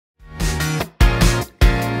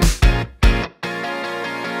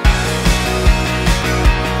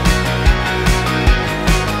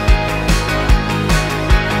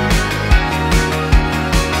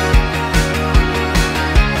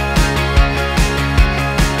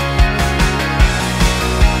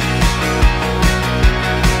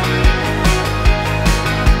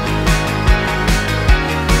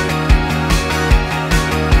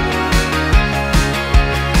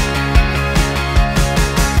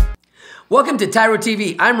Welcome to TYRO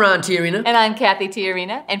TV. I'm Ron TYRO. And I'm Cathy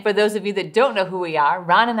TYRO. And for those of you that don't know who we are,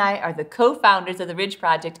 Ron and I are the co-founders of the Ridge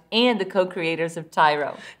Project and the co-creators of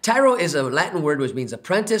TYRO. TYRO is a Latin word which means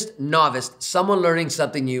apprentice, novice, someone learning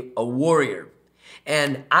something new, a warrior.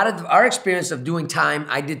 And out of our experience of doing time,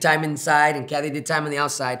 I did time inside and Cathy did time on the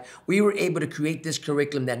outside, we were able to create this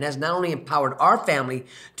curriculum that has not only empowered our family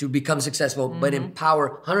to become successful, but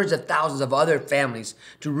empower hundreds of thousands of other families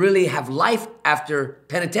to really have life after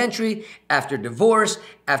penitentiary, after divorce,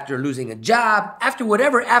 after losing a job, after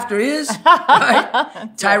whatever after is,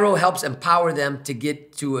 right? TYRO helps empower them to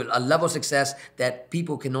get to a level of success that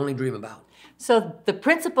people can only dream about. So the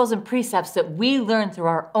principles and precepts that we learn through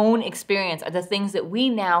our own experience are the things that we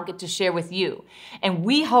now get to share with you. And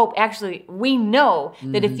we hope, actually, we know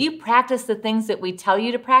that if you practice the things that we tell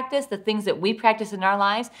you to practice, the things that we practice in our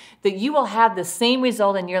lives, that you will have the same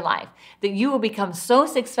result in your life, that you will become so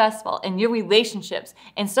successful in your relationships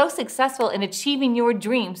and so successful in achieving your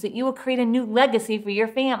dreams that you will create a new legacy for your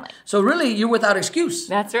family. So really, you're without excuse.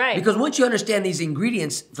 That's right. Because once you understand these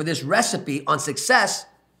ingredients for this recipe on success,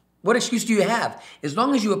 what excuse do you have? As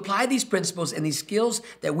long as you apply these principles and these skills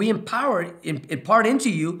that we impart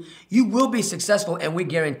into you, you will be successful, and we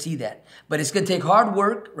guarantee that. But it's going to take hard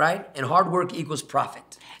work, right? And hard work equals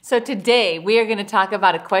profit. So today we are going to talk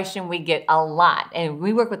about a question we get a lot, and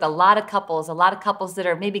we work with a lot of couples that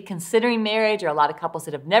are maybe considering marriage, or a lot of couples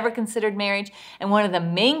that have never considered marriage. And one of the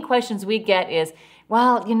main questions we get is,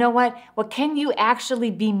 well, you know what? Well, can you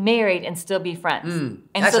actually be married and still be friends?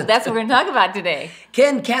 That's what we're going to talk about today.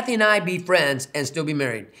 Can Cathy and I be friends and still be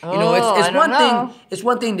married? Oh, you know, I don't know. It's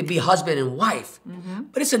one thing to be husband and wife,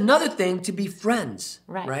 but it's another thing to be friends,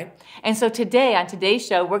 right? And so today, on today's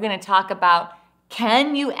show, we're going to talk about,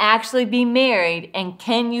 can you actually be married, and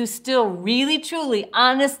can you still really, truly,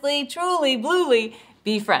 honestly, truly, bluely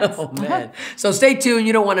be friends? Oh, man. So stay tuned.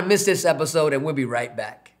 You don't want to miss this episode, and we'll be right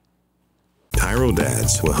back. TYRO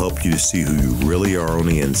Dads will help you to see who you really are on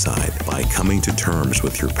the inside by coming to terms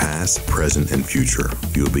with your past, present, and future.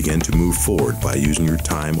 You'll begin to move forward by using your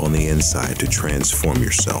time on the inside to transform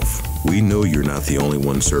yourself. We know you're not the only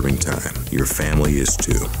one serving time. Your family is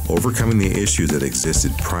too. Overcoming the issues that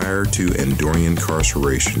existed prior to and during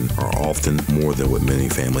incarceration are often more than what many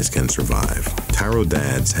families can survive. TYRO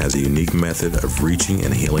Dads has a unique method of reaching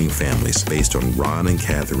and healing families based on Ron and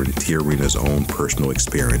Catherine TYRO's own personal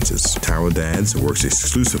experiences. TYRO Dads works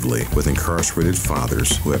exclusively with incarcerated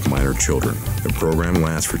fathers who have minor children. The program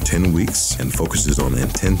lasts for 10 weeks and focuses on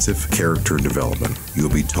intensive character development. You'll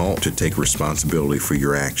be taught to take responsibility for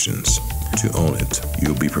your actions, to own it.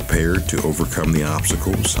 You'll be prepared to overcome the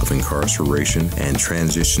obstacles of incarceration and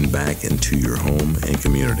transition back into your home and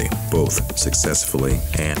community, both successfully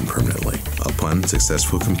and permanently. Upon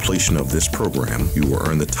successful completion of this program, you will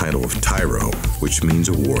earn the title of TYRO, which means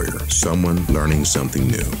a warrior, someone learning something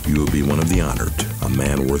new. You will be one of the honored, a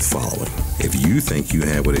man worth following. If you think you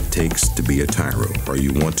have what it takes to be a TYRO, or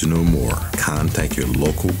you want to know more, contact your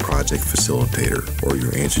local project facilitator or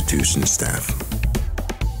your institution staff.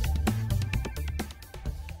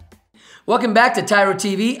 Welcome back to TYRO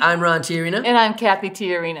TV. I'm Ron TYRO. And I'm Cathy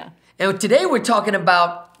TYRO. And today we're talking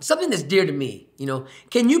about something that's dear to me. You know,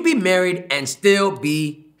 can you be married and still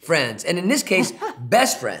be friends? And in this case,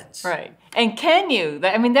 best friends. Right. And can you?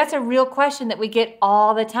 I mean, that's a real question that we get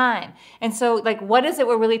all the time. And so, like, what is it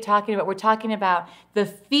we're really talking about? We're talking about the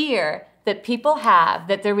fear that people have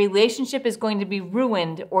that their relationship is going to be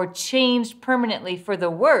ruined or changed permanently for the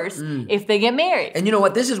worse if they get married. And you know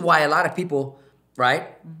what? This is why a lot of people, right,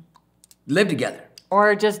 live together.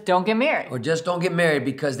 Or just don't get married. Or just don't get married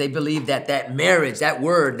because they believe that that marriage, that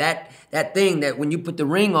word, that thing that when you put the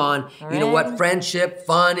ring on, you know what, friendship,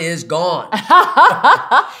 fun is gone.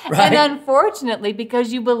 Right? And unfortunately,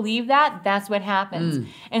 because you believe that, that's what happens.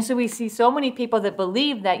 And so we see so many people that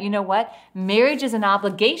believe that, you know what, marriage is an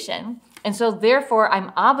obligation. And so therefore,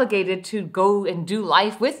 I'm obligated to go and do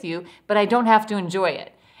life with you, but I don't have to enjoy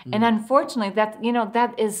it. And unfortunately, that, you know,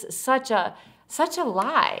 that is such a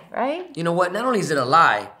lie, right? You know what? Not only is it a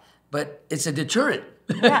lie, but it's a deterrent.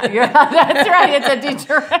 Yeah, that's right. It's a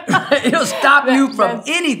deterrent. It'll stop you from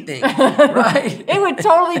anything, right? It would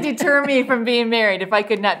totally deter me from being married if I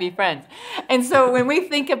could not be friends. And so when we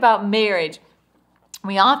think about marriage,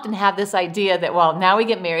 we often have this idea that, well, now we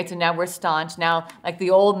get married, so now we're staunch. Now, like the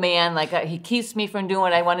old man, like he keeps me from doing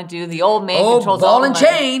what I want to do. The old man controls all the money. Ball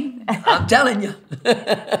and chain. I'm telling you.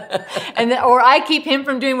 Or I keep him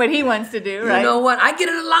from doing what he wants to do, right? You know what? I get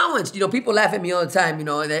an allowance. You know, people laugh at me all the time. You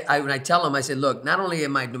know, when I tell them, I said, look, not only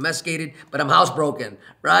am I domesticated, but I'm housebroken,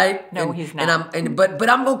 right? No, he's not. But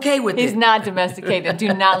I'm okay with it. He's not domesticated. Do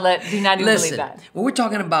not even believe that. When we're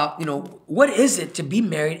talking about, you know, what is it to be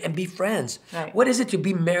married and be friends? Right. What is it to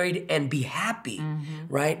be married and be happy,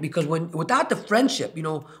 right? Because without the friendship, you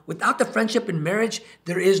know, without the friendship in marriage,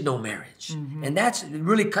 there is no marriage. And that's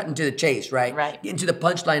really cutting to the chase, right? Right. Getting to the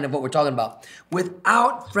punchline of what we're talking about.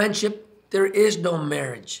 Without friendship, there is no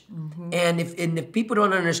marriage. And if people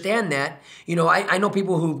don't understand that, you know, I know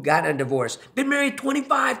people who've gotten a divorce, been married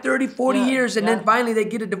 25, 30, 40 years, and then finally they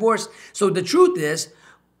get a divorce. So the truth is,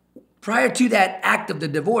 prior to that act of the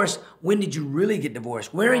divorce, when did you really get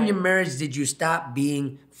divorced? Where in your marriage did you stop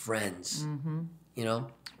being friends? You know,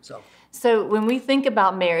 So when we think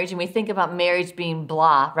about marriage and we think about marriage being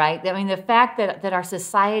blah, right? I mean, the fact that our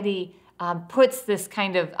society puts this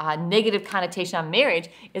kind of negative connotation on marriage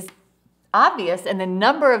is obvious. And the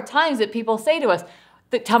number of times that people say to us,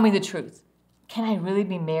 tell me the truth. Can I really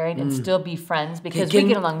be married and still be friends? Because we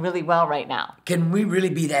get along really well right now. Can we really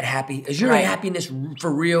be that happy? Is your happiness for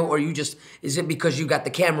real, or is it because you got the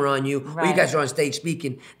camera on you, or you guys are on stage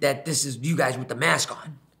speaking that this is you guys with the mask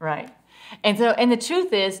on? Right. And the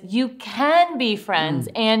truth is, you can be friends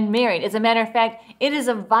and married. As a matter of fact, it is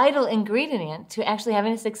a vital ingredient to actually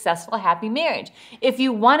having a successful, happy marriage. If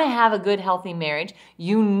you want to have a good, healthy marriage,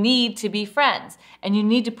 you need to be friends. And you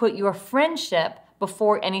need to put your friendship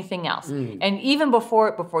before anything else. And even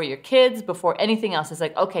before your kids, before anything else. It's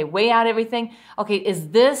like, okay, weigh out everything. Okay, is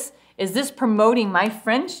this promoting my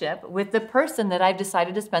friendship with the person that I've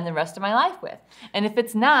decided to spend the rest of my life with? And if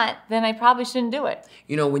it's not, then I probably shouldn't do it.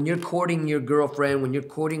 You know, when you're courting your girlfriend, when you're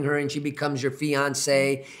courting her and she becomes your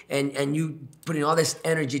fiance, and you putting all this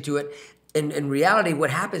energy to it, in reality, what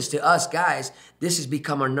happens to us guys, this has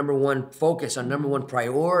become our number one focus, our number one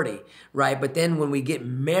priority, right? But then when we get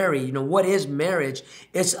married, you know, what is marriage?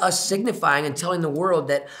 It's us signifying and telling the world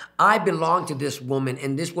that I belong to this woman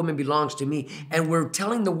and this woman belongs to me. And we're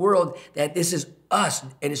telling the world that this is us,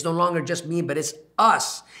 and it's no longer just me, but it's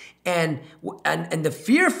us. And the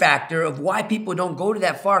fear factor of why people don't go to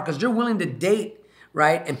that far, because they're willing to date,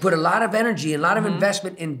 right? And put a lot of energy and a lot of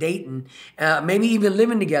investment in dating, maybe even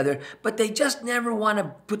living together, but they just never want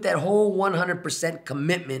to put that whole 100%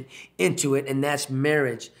 commitment into it, and that's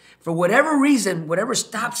marriage. For whatever reason, whatever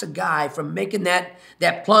stops a guy from making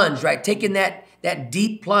that plunge, right? Taking that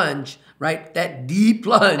deep plunge, right? That deep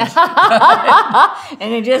plunge.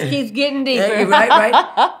 And it just keeps getting deeper.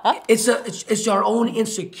 Right. It's our own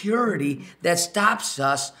insecurity that stops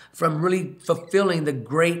us from really fulfilling the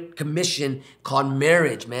great commission called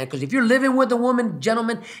marriage, man. Because if you're living with a woman,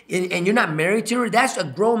 gentlemen, and you're not married to her, that's a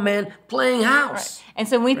grown man playing house. Right. And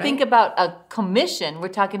so when we think about a commission, we're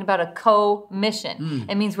talking about a co-mission.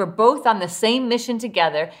 It means we're both on the same mission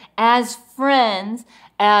together as friends,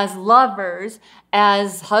 as lovers,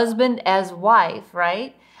 as husband, as wife,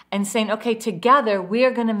 right? And saying, okay, together we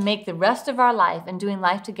are going to make the rest of our life and doing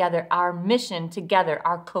life together our mission together,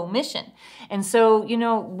 our co-mission. And so, you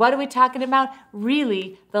know, what are we talking about?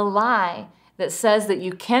 Really, the lie that says that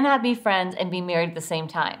you cannot be friends and be married at the same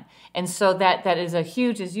time. And so that is a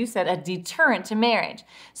huge, as you said, a deterrent to marriage.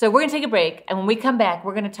 So we're going to take a break, and when we come back,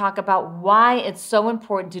 we're going to talk about why it's so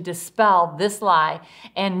important to dispel this lie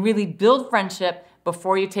and really build friendship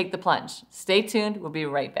before you take the plunge. Stay tuned. We'll be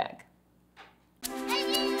right back.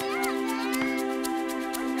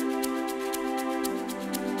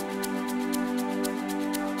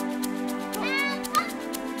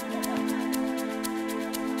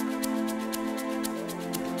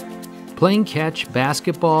 Playing catch,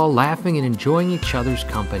 basketball, laughing, and enjoying each other's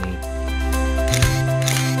company.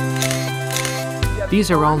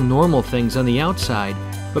 These are all normal things on the outside,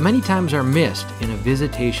 but many times are missed in a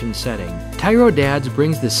visitation setting. TYRO Dads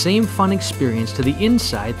brings the same fun experience to the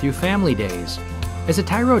inside through Family Days. As a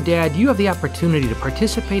TYRO Dad, you have the opportunity to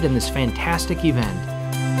participate in this fantastic event.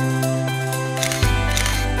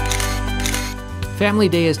 Family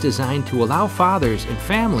Day is designed to allow fathers and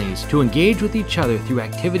families to engage with each other through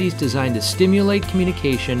activities designed to stimulate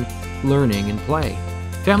communication, learning, and play.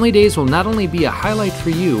 Family Days will not only be a highlight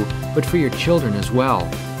for you, but for your children as well.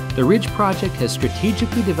 The Ridge Project has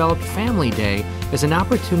strategically developed Family Day as an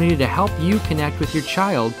opportunity to help you connect with your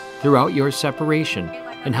child throughout your separation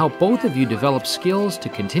and help both of you develop skills to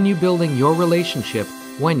continue building your relationship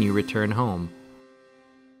when you return home.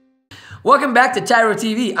 Welcome back to TYRO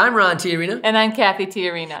TV. I'm Ron TYRO. And I'm Cathy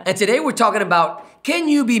TYRO. And today we're talking about, can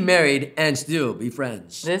you be married and still be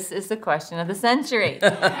friends? This is the question of the century.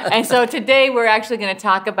 And so today we're actually going to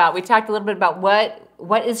talk about, we talked a little bit about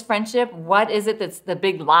what is friendship? What is it that's the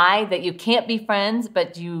big lie that you can't be friends,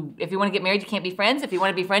 but if you want to get married, you can't be friends. If you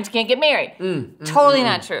want to be friends, you can't get married. Totally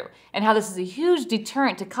not true. And how this is a huge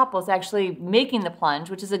deterrent to couples actually making the plunge,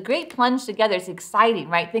 which is a great plunge together. It's exciting,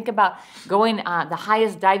 right? Think about going the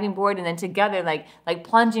highest diving board and then together like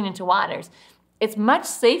plunging into waters. It's much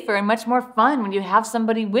safer and much more fun when you have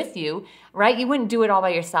somebody with you, right? You wouldn't do it all by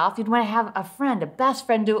yourself. You'd want to have a friend, a best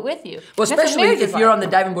friend, do it with you. Well, especially if you're on the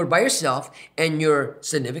diving board by yourself and your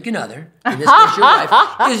significant other, in this case your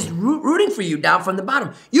wife, is rooting for you down from the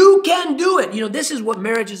bottom. You can do it. You know, this is what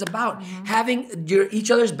marriage is about. Having each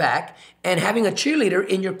other's back and having a cheerleader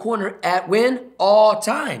in your corner at all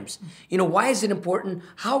times. You know, why is it important?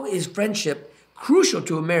 How is friendship crucial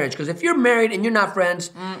to a marriage? Because if you're married and you're not friends,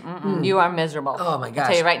 you are miserable. Oh my gosh. I'll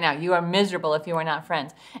tell you right now, you are miserable if you are not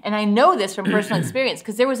friends. And I know this from personal experience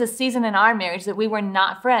because there was a season in our marriage that we were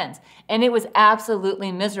not friends. And it was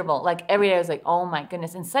absolutely miserable. Like every day I was like, oh my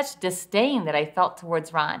goodness, and such disdain that I felt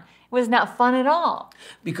towards Ron. It was not fun at all.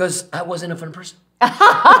 Because I wasn't a fun person.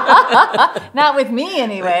 Not with me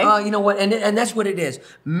anyway. You know what, and that's what it is.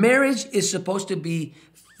 Marriage is supposed to be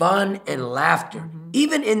fun and laughter,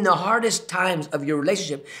 even in the hardest times of your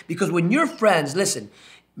relationship. Because when you're friends, listen,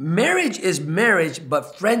 marriage is marriage,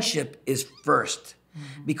 but friendship is first.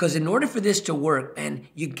 Because in order for this to work, man,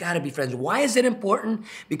 you gotta be friends. Why is it important?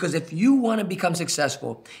 Because if you wanna become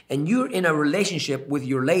successful and you're in a relationship with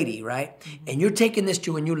your lady, right? And you're taking this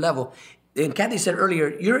to a new level, and Cathy said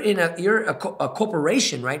earlier, you're a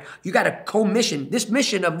corporation, right? You got a co-mission. This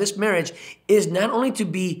mission of this marriage is not only to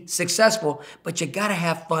be successful, but you got to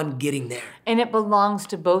have fun getting there. And it belongs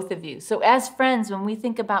to both of you. So as friends, when we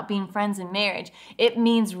think about being friends in marriage, it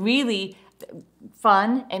means really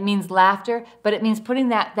fun, it means laughter, but it means putting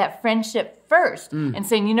that friendship first and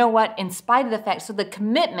saying, you know what, in spite of the fact, so the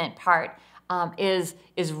commitment part is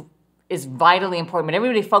vitally important, but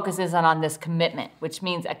everybody focuses on this commitment, which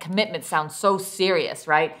means a commitment sounds so serious,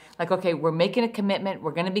 right? Like, okay, we're making a commitment,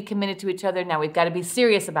 we're gonna be committed to each other, now we've gotta be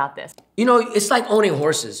serious about this. You know, it's like owning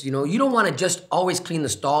horses, you know, you don't wanna just always clean the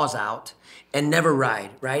stalls out and never ride,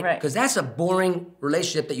 right? Because that's a boring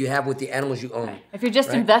relationship that you have with the animals you own. If you're just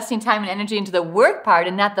investing time and energy into the work part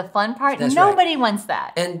and not the fun part, nobody wants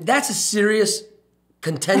that. And that's a serious,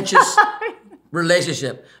 contentious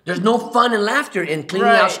relationship. There's no fun and laughter in cleaning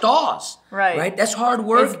out stalls. Right? That's hard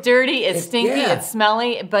work. It's dirty, it's stinky, it's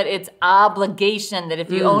smelly, but it's obligation that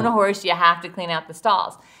if you own a horse, you have to clean out the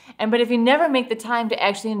stalls. But if you never make the time to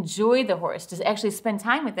actually enjoy the horse, to actually spend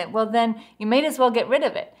time with it, well then you may as well get rid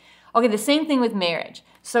of it. Okay, the same thing with marriage.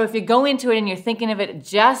 So if you go into it and you're thinking of it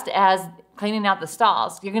just as cleaning out the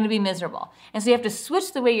stalls, you're going to be miserable. And so you have to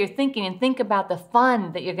switch the way you're thinking and think about the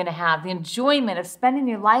fun that you're going to have, the enjoyment of spending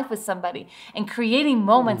your life with somebody and creating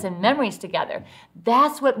moments and memories together.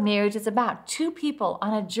 That's what marriage is about. Two people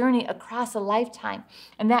on a journey across a lifetime.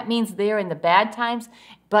 And that means they're in the bad times,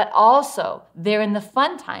 but also they're in the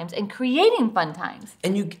fun times and creating fun times.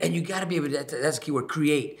 And you got to be able to, that's the key word,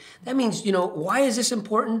 create. That means, you know, why is this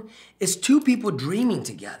important? It's two people dreaming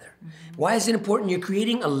together. Why is it important? You're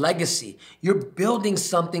creating a legacy. You're building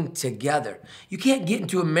something together. You can't get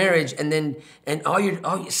into a marriage and all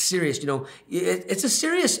you're serious, you know. It's a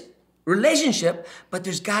serious relationship, but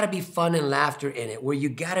there's got to be fun and laughter in it, where you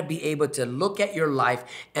got to be able to look at your life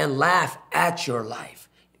and laugh at your life.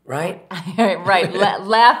 Right? Right.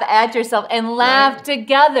 Laugh at yourself and laugh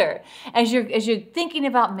together. As you're thinking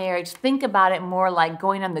about marriage, think about it more like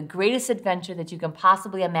going on the greatest adventure that you can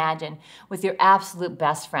possibly imagine with your absolute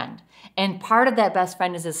best friend. And part of that best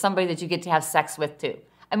friend is somebody that you get to have sex with too.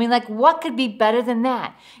 I mean, like, what could be better than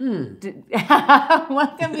that?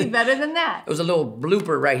 What could be better than that? It was a little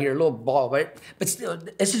blooper right here, a little ball, right? But still,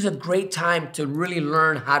 this is a great time to really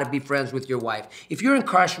learn how to be friends with your wife. If you're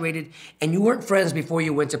incarcerated and you weren't friends before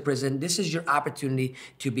you went to prison, this is your opportunity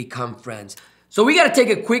to become friends. So we got to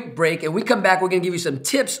take a quick break, and we come back, we're going to give you some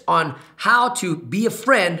tips on how to be a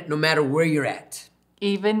friend no matter where you're at.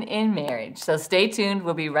 Even in marriage. So stay tuned,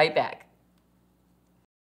 we'll be right back.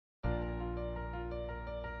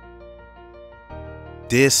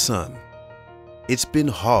 Dear son, it's been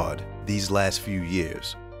hard these last few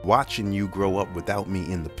years, watching you grow up without me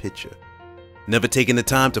in the picture. Never taking the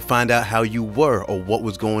time to find out how you were or what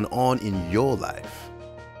was going on in your life.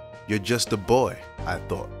 You're just a boy, I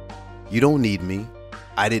thought. You don't need me.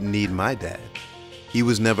 I didn't need my dad. He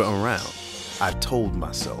was never around, I told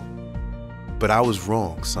myself. But I was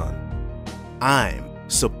wrong, son. I'm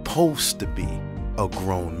supposed to be a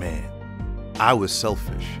grown man. I was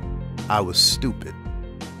selfish. I was stupid.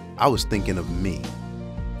 I was thinking of me,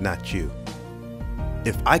 not you.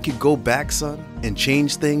 If I could go back, son, and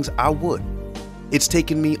change things, I would. It's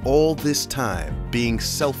taken me all this time being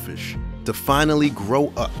selfish to finally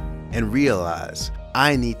grow up and realize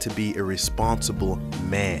I need to be a responsible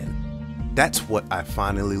man. That's what I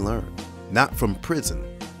finally learned, not from prison,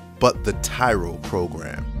 but the TYRO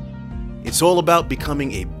program. It's all about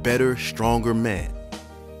becoming a better, stronger man.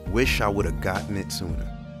 Wish I would have gotten it sooner.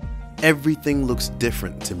 Everything looks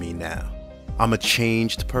different to me now. I'm a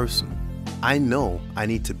changed person. I know I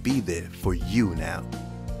need to be there for you now.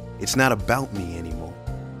 It's not about me anymore.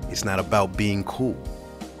 It's not about being cool.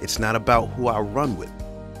 It's not about who I run with.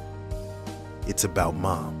 It's about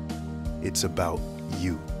Mom. It's about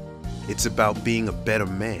you. It's about being a better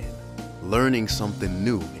man, learning something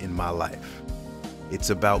new in my life. It's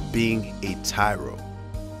about being a TYRO,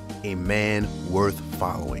 a man worth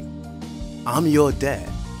following. I'm your dad.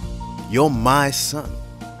 You're my son,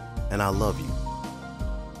 and I love you.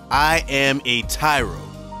 I am a TYRO.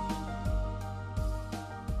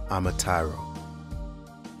 I'm a TYRO.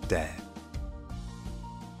 Dad.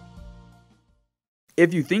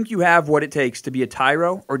 If you think you have what it takes to be a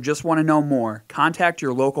TYRO or just want to know more, contact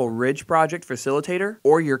your local Ridge Project facilitator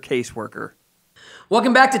or your caseworker.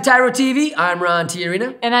 Welcome back to TYRO TV. I'm Ron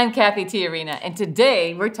Tiarina. And I'm Cathy Tiarina. And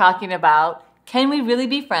today we're talking about, can we really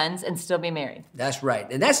be friends and still be married? That's right.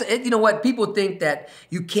 And that's, you know what, people think that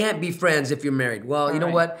you can't be friends if you're married. Well, you know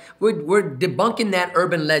what, we're debunking that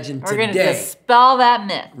urban legend today. We're going to dispel that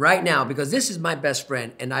myth. Right now, because this is my best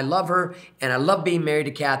friend, and I love her, and I love being married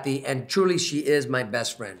to Cathy, and truly she is my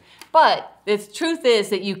best friend. But the truth is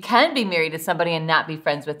that you can be married to somebody and not be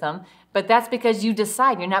friends with them. But that's because you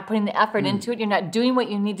decide. You're not putting the effort into it. You're not doing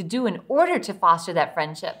what you need to do in order to foster that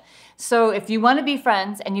friendship. So if you want to be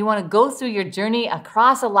friends and you want to go through your journey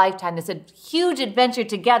across a lifetime, it's a huge adventure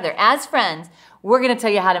together as friends, we're going to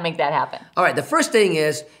tell you how to make that happen. All right, the first thing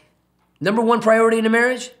is, number one priority in a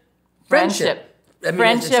marriage? Friendship. I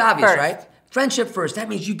mean, it's obvious, first. right? Friendship first. That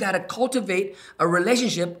means you got to cultivate a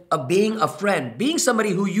relationship of being a friend, being somebody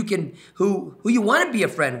who you can, who you want to be a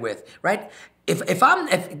friend with, right? If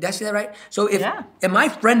did I say that right? So am I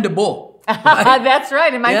friendable? Right? That's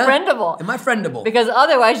right. Am I friendable? Am I friendable? Because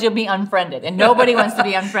otherwise you'll be unfriended, and nobody wants to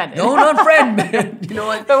be unfriended. Don't unfriend me. You know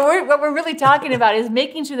what? But what we're really talking about is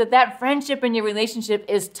making sure that friendship in your relationship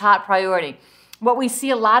is top priority. What we see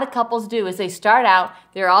a lot of couples do is they start out,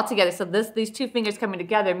 they're all together. So these two fingers coming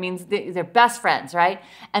together means they're best friends, right?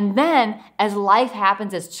 And then as life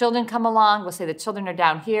happens, as children come along, we'll say the children are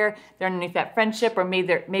down here, they're underneath that friendship, or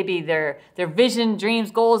maybe their vision, dreams,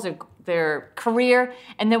 goals, or their career.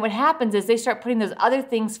 And then what happens is they start putting those other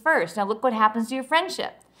things first. Now look what happens to your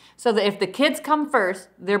friendship. So that if the kids come first,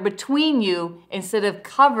 they're between you instead of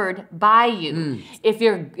covered by you. If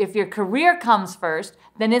your career comes first,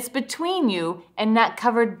 then it's between you and not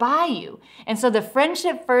covered by you. And so the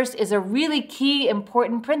friendship first is a really key,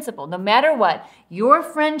 important principle. No matter what, your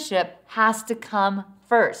friendship has to come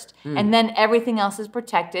first. And then everything else is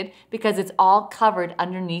protected because it's all covered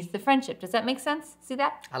underneath the friendship. Does that make sense? See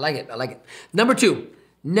that? I like it. I like it. Number two,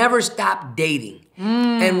 never stop dating.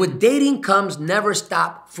 And with dating comes never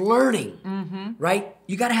stop flirting, right?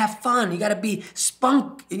 You got to have fun. You got to be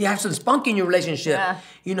spunk. You have some spunk in your relationship,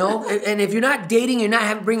 you know? And if you're not dating, you're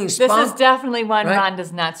not bringing spunk. This is definitely one Ron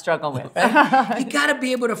does not struggle with. Right? You got to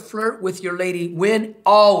be able to flirt with your lady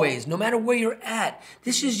always, no matter where you're at.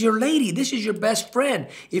 This is your lady. This is your best friend.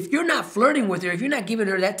 If you're not flirting with her, if you're not giving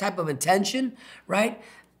her that type of attention, right?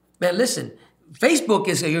 Man, listen. Facebook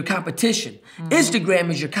is your competition. Instagram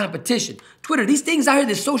is your competition. Twitter, these things out here,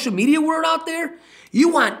 this social media world out there, you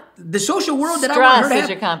want the social world that I want her to have. Is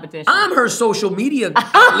your competition. I'm her social media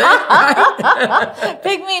outlet, right?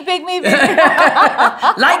 Pick me.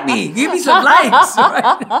 Like me, give me some likes.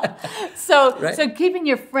 Right? So keeping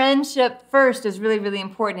your friendship first is really, really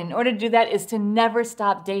important. In order to do that is to never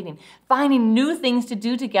stop dating. Finding new things to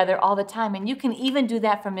do together all the time. And you can even do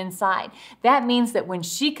that from inside. That means that when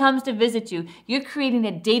she comes to visit you, you're creating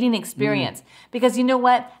a dating experience. Because you know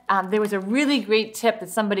what? There was a really great tip that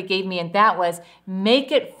somebody gave me, and that was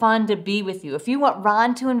make it fun to be with you. If you want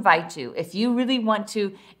Ron to invite you, if you really want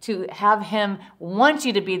to have him want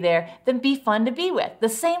you to be there, then be fun to be with. The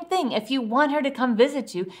same thing, if you want her to come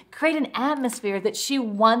visit you, create an atmosphere that she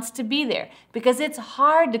wants to be there. Because it's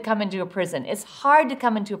hard to come into a prison. It's hard to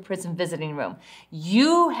come into a prison visiting room.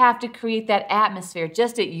 You have to create that atmosphere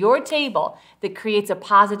just at your table that creates a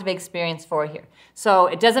positive experience for her. So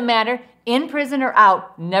it doesn't matter, in prison or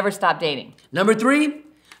out, never stop dating. Number three,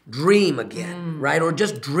 dream again, right? Or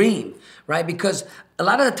just dream, right? Because a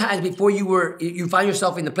lot of the times before you find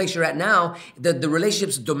yourself in the place you're at now, the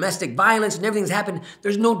relationships, domestic violence and everything's happened,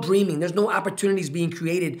 there's no dreaming. There's no opportunities being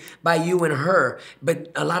created by you and her,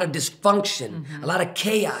 but a lot of dysfunction, a lot of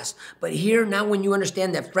chaos. But here now when you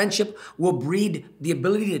understand that friendship will breed the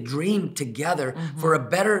ability to dream together for a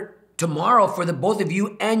better tomorrow for the both of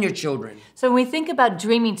you and your children. So when we think about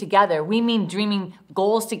dreaming together, we mean dreaming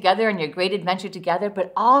goals together and your great adventure together,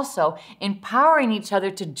 but also empowering each other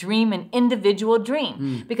to dream an individual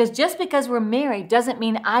dream. Because just because we're married doesn't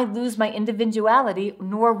mean I lose my individuality,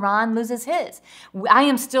 nor Ron loses his. I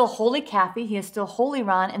am still wholly Cathy, he is still wholly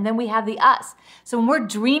Ron, and then we have the us. So when we're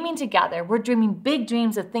dreaming together, we're dreaming big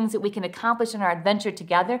dreams of things that we can accomplish in our adventure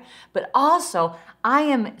together, but also I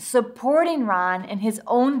am supporting Ron in his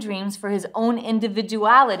own dreams for his own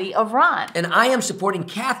individuality of Ron. And I am supporting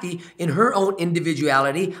Cathy in her own individuality.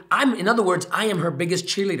 In other words, I am her biggest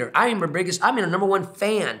cheerleader. I'm her number one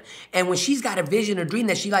fan. And when she's got a vision or dream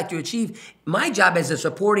that she'd like to achieve, my job as a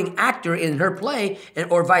supporting actor in her play,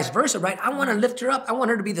 or vice versa, right? I want to lift her up. I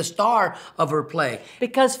want her to be the star of her play.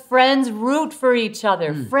 Because friends root for each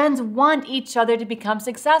other. Friends want each other to become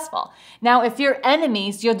successful. Now, if you're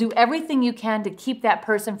enemies, you'll do everything you can to keep that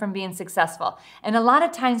person from being successful. And a lot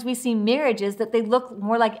of times we see marriages that they look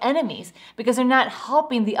more like enemies because they're not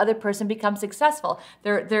helping the other person become successful.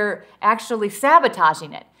 They're actually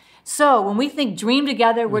sabotaging it. So when we think dream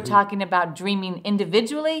together, we're talking about dreaming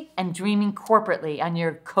individually and dreaming corporately on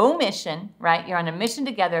your co-mission, right? You're on a mission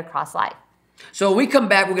together across life. So when we come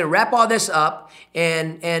back, we're going to wrap all this up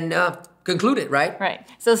and conclude it, right? Right.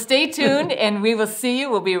 So stay tuned and we will see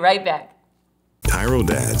you. We'll be right back. TYRO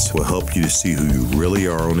Dads will help you to see who you really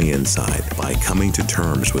are on the inside by coming to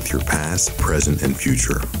terms with your past, present, and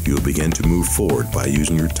future. You'll begin to move forward by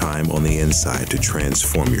using your time on the inside to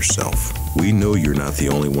transform yourself. We know you're not the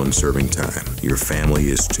only one serving time. Your family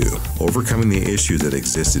is too. Overcoming the issues that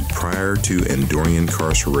existed prior to and during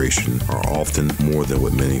incarceration are often more than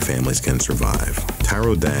what many families can survive.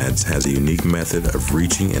 TYRO Dads has a unique method of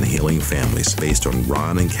reaching and healing families based on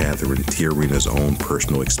Ron and Catherine Tiarina's own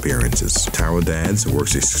personal experiences. TYRO Dads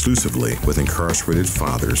works exclusively with incarcerated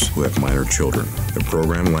fathers who have minor children. The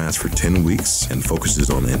program lasts for 10 weeks and focuses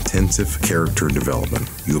on intensive character development.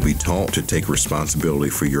 You'll be taught to take responsibility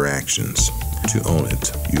for your actions. To own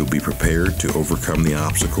it, you'll be prepared to overcome the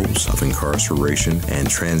obstacles of incarceration and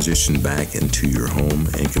transition back into your home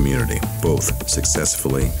and community, both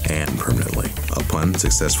successfully and permanently. Upon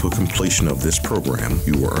successful completion of this program,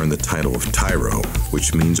 you will earn the title of TYRO,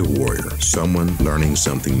 which means a warrior, someone learning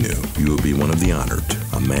something new. You will be one of the honored,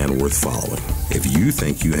 a man worth following. If you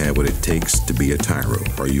think you have what it takes to be a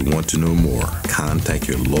TYRO, or you want to know more, contact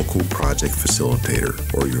your local project facilitator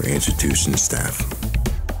or your institution staff.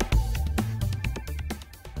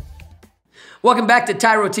 Welcome back to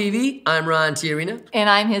TYRO TV. I'm Ron Tiarina. And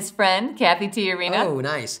I'm his friend, Cathy Tiarina. Oh,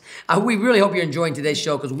 nice. We really hope you're enjoying today's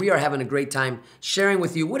show because we are having a great time sharing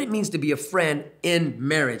with you what it means to be a friend in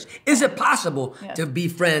marriage. Is it possible to be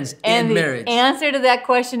friends in marriage? The answer to that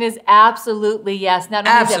question is absolutely yes. Not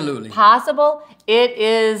only is it possible, it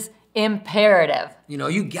is imperative. You know,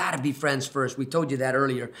 you got to be friends first. We told you that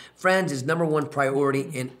earlier. Friends is number one priority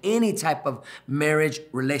in any type of marriage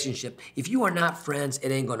relationship. If you are not friends,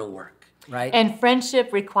 it ain't going to work. Right. And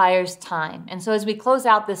friendship requires time. And so as we close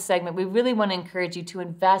out this segment, we really want to encourage you to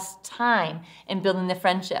invest time in building the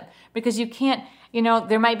friendship. Because you can't, you know,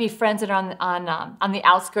 there might be friends that are on the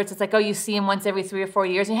outskirts. It's like, oh, you see them once every 3 or 4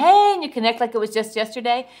 years, and hey, and you connect like it was just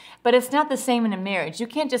yesterday. But it's not the same in a marriage. You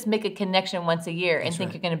can't just make a connection once a year and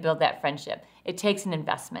think you're going to build that friendship. It takes an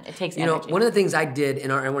investment. It takes energy. You know, one of the things I did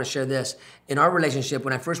I want to share this, in our relationship,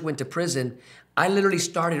 when I first went to prison, I literally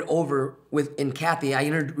started over in Cathy. I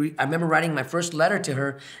remember writing my first letter to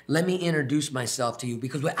her, let me introduce myself to you,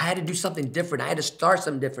 because I had to do something different. I had to start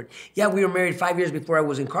something different. Yeah, we were married 5 years before I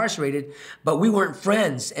was incarcerated, but we weren't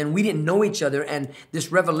friends and we didn't know each other. And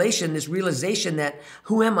this revelation, this realization that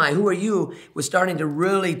who am I, who are you, was starting to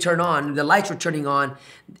really turn on. The lights were turning on.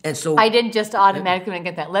 And so I didn't just automatically when I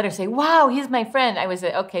get that letter say, wow, he's my friend. I was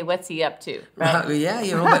like, okay, what's he up to? Right? Yeah,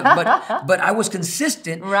 you know, but I was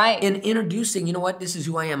consistent in introducing, you know what, this is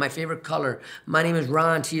who I am, my favorite color. My name is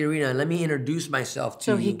Ron Tiarina. Let me introduce myself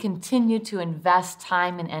to you. So he continued to invest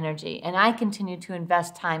time and energy, and I continued to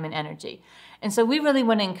invest time and energy. And so we really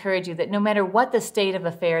want to encourage you that no matter what the state of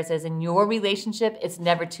affairs is in your relationship, it's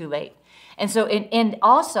never too late. And so, and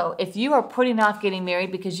also, if you are putting off getting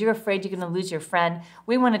married because you're afraid you're going to lose your friend,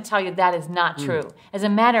 we want to tell you that is not true. As a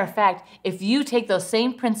matter of fact, if you take those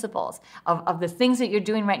same principles of the things that you're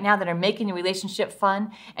doing right now that are making your relationship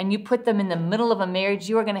fun, and you put them in the middle of a marriage,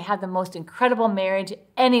 you are going to have the most incredible marriage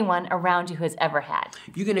anyone around you has ever had.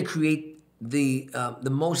 You're going to create the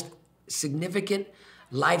most significant,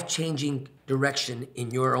 life-changing direction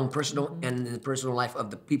in your own personal and in the personal life of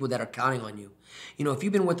the people that are counting on you. You know, if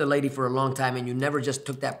you've been with a lady for a long time and you never just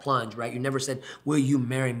took that plunge, right? You never said, will you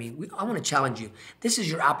marry me? I want to challenge you. This is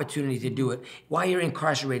your opportunity to do it while you're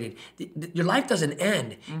incarcerated. Your life doesn't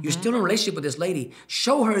end. You're still in a relationship with this lady.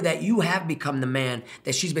 Show her that you have become the man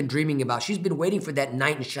that she's been dreaming about. She's been waiting for that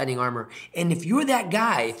knight in shining armor. And if you're that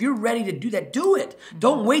guy, if you're ready to do that, do it.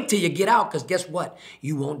 Don't wait till you get out, because guess what?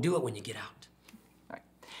 You won't do it when you get out.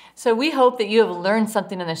 So we hope that you have learned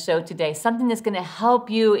something on the show today, something that's going to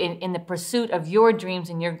help you in the pursuit of your dreams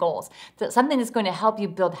and your goals, something that's going to help you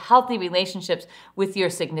build healthy relationships with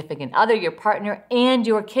your significant other, your partner, and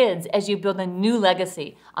your kids as you build a new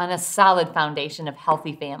legacy on a solid foundation of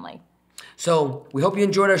healthy family. So we hope you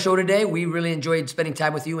enjoyed our show today. We really enjoyed spending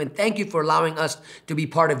time with you, and thank you for allowing us to be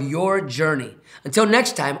part of your journey. Until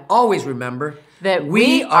next time, always remember that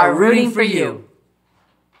we are rooting for you.